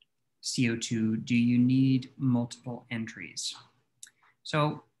CO2, do you need multiple entries?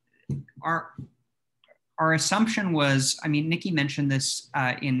 So our assumption was, I mean, Nikki mentioned this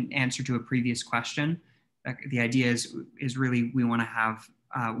in answer to a previous question. The idea is really we want to have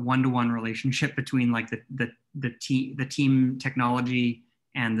one-to-one relationship between like the team technology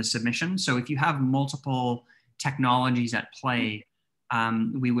and the submission. So if you have multiple technologies at play,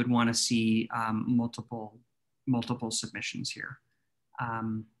 we would want to see multiple submissions here.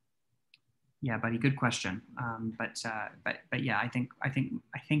 Yeah, buddy, good question. But yeah, I think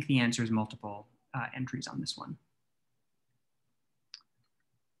the answer is multiple entries on this one.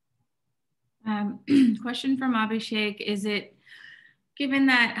 Question from Abhishek: is it given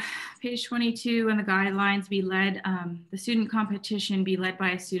that page 22 and the guidelines be led, the student competition be led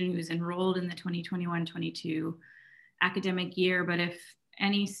by a student who's enrolled in the 2021-22 academic year, but if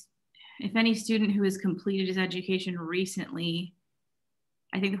any student who has completed his education recently,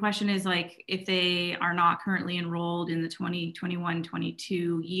 I think the question is like, if they are not currently enrolled in the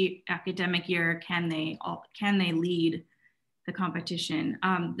 2021-22 academic year, can they lead the competition?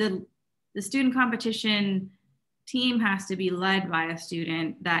 The student competition team has to be led by a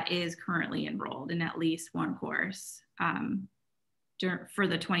student that is currently enrolled in at least one course for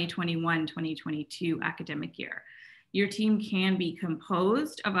the 2021-2022 academic year. Your team can be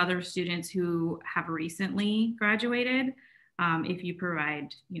composed of other students who have recently graduated if you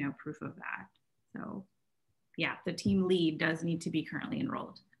provide, proof of that. So yeah, the team lead does need to be currently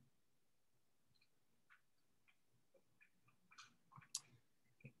enrolled.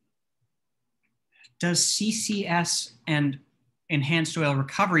 Does CCS and enhanced oil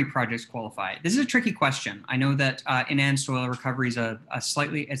recovery projects qualify? This is a tricky question. I know that enhanced oil recovery is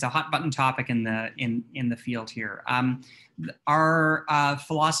it's a hot button topic in the field here. Our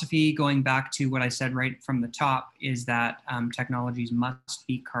philosophy, going back to what I said right from the top, is that technologies must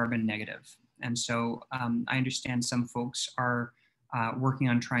be carbon negative. And so I understand some folks are working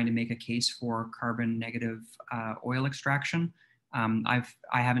on trying to make a case for carbon negative oil extraction. I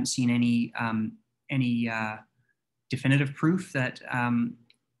haven't seen any definitive proof that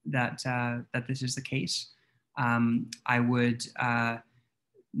that this is the case. I would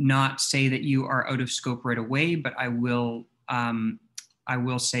not say that you are out of scope right away, but I will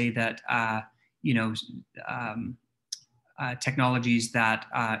say that technologies that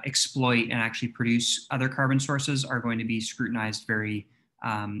exploit and actually produce other carbon sources are going to be scrutinized very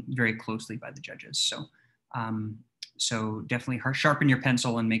very closely by the judges. So. So definitely sharpen your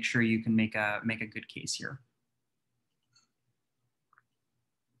pencil and make sure you can make a good case here.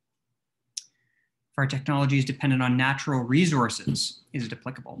 If our technology is dependent on natural resources, is it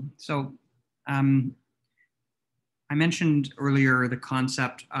applicable? So I mentioned earlier the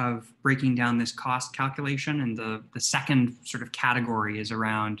concept of breaking down this cost calculation, and the second sort of category is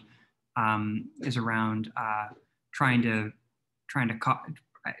around trying to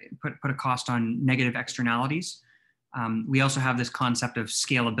put a cost on negative externalities. We also have this concept of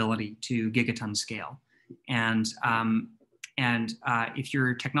scalability to gigaton scale. And if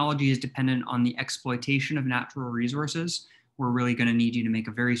your technology is dependent on the exploitation of natural resources, we're really going to need you to make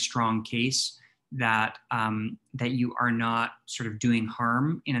a very strong case that, that you are not sort of doing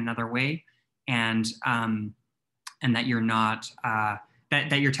harm in another way, and that you're not,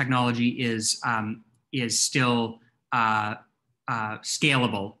 that your technology is still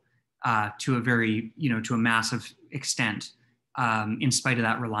scalable to a very, to a massive extent, in spite of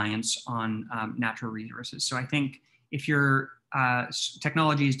that reliance on natural resources. So I think if your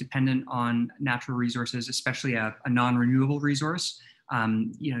technology is dependent on natural resources, especially a non-renewable resource,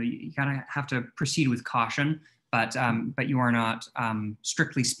 you gotta have to proceed with caution, but you are not,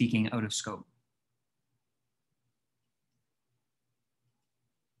 strictly speaking, out of scope.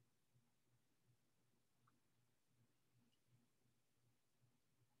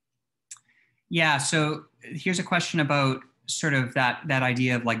 Yeah, so here's a question about sort of that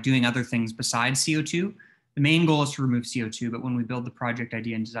idea of like doing other things besides CO2. The main goal is to remove CO2, but when we build the project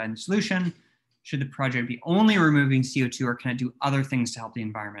idea and design the solution, should the project be only removing CO2, or can it do other things to help the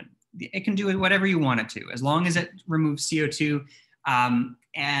environment? It can do whatever you want it to, as long as it removes CO2,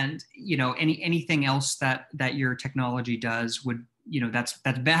 and anything else that your technology does would,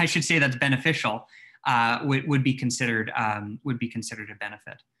 I should say that's beneficial, would be considered a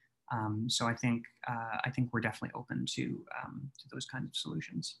benefit. So I think we're definitely open to those kinds of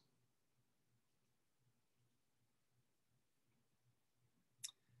solutions.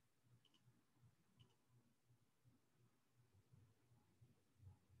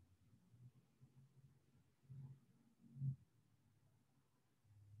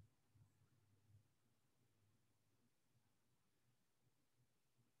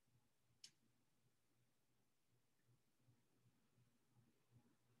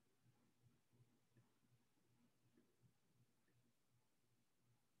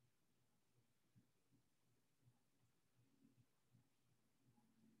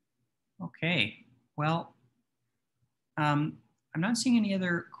 Okay, well, I'm not seeing any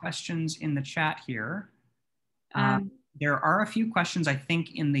other questions in the chat here. There are a few questions, I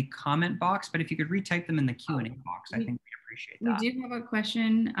think, in the comment box, but if you could retype them in the Q&A box, I think we'd appreciate that. We do have a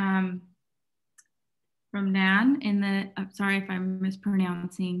question From Nan in the, sorry if I'm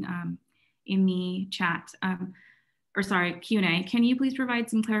mispronouncing, in the chat, or sorry, Q&A. Can you please provide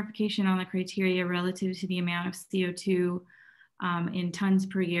some clarification on the criteria relative to the amount of CO2 in tons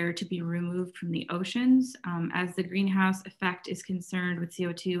per year to be removed from the oceans? As the greenhouse effect is concerned with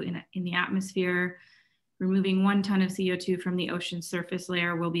CO2 in the atmosphere, removing 1 ton of CO2 from the ocean surface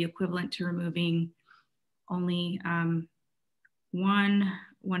layer will be equivalent to removing only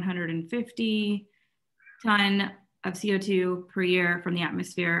 150 ton of CO2 per year from the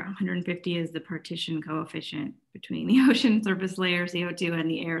atmosphere. 150 is the partition coefficient between the ocean surface layer CO2 and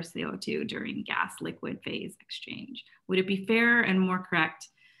the air CO2 during gas liquid phase exchange. Would it be fair and more correct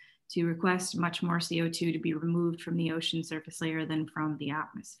to request much more CO2 to be removed from the ocean surface layer than from the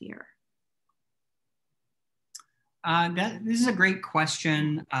atmosphere? This is a great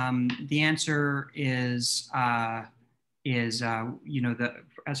question. The answer is you know,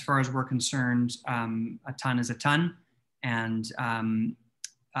 as far as we're concerned, a ton is a ton, and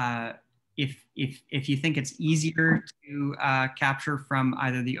if you think it's easier to capture from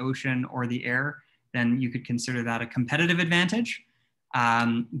either the ocean or the air, then you could consider that a competitive advantage.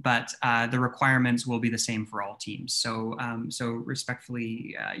 But the requirements will be the same for all teams. So so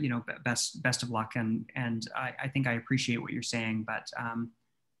respectfully, you know, best of luck, and I think I appreciate what you're saying, but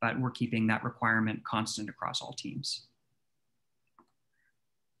we're keeping that requirement constant across all teams.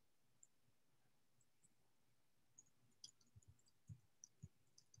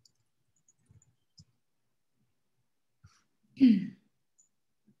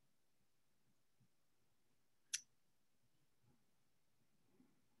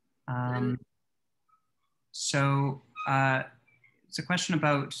 So it's a question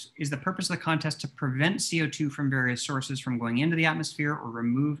about, is the purpose of the contest to prevent CO2 from various sources from going into the atmosphere or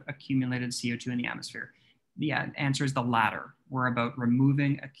remove accumulated CO2 in the atmosphere? The answer is the latter. We're about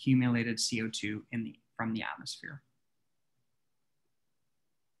removing accumulated CO2 from the atmosphere.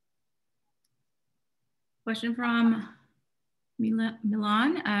 Question from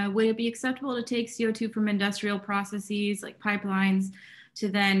Milan. Would it be acceptable to take CO2 from industrial processes like pipelines to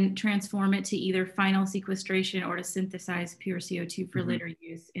then transform it to either final sequestration or to synthesize pure CO2 for later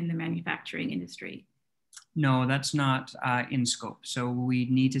use in the manufacturing industry? No, that's not in scope. So we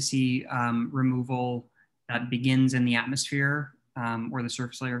need to see removal that begins in the atmosphere or the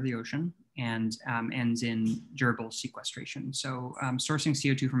surface layer of the ocean and ends in durable sequestration. So sourcing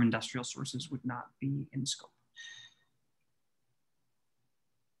CO2 from industrial sources would not be in scope.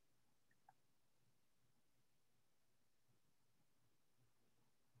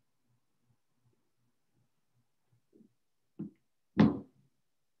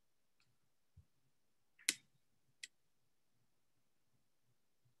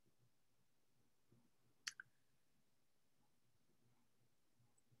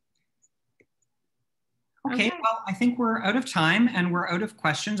 Okay, well, I think we're out of time and we're out of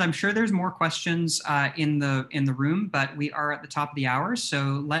questions. I'm sure there's more questions in the room, but we are at the top of the hour,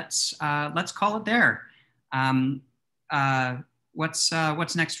 so let's call it there.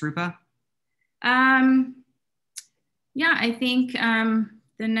 What's next, Rupa? Yeah, I think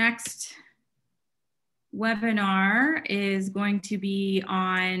the next webinar is going to be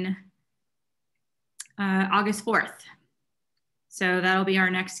on August 4th. So that'll be our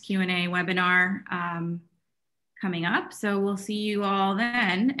next Q&A webinar coming up. So we'll see you all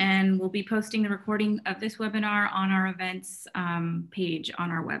then, and we'll be posting the recording of this webinar on our events page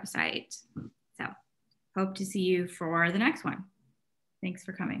on our website. So hope to see you for the next one. Thanks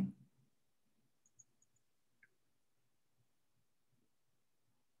for coming.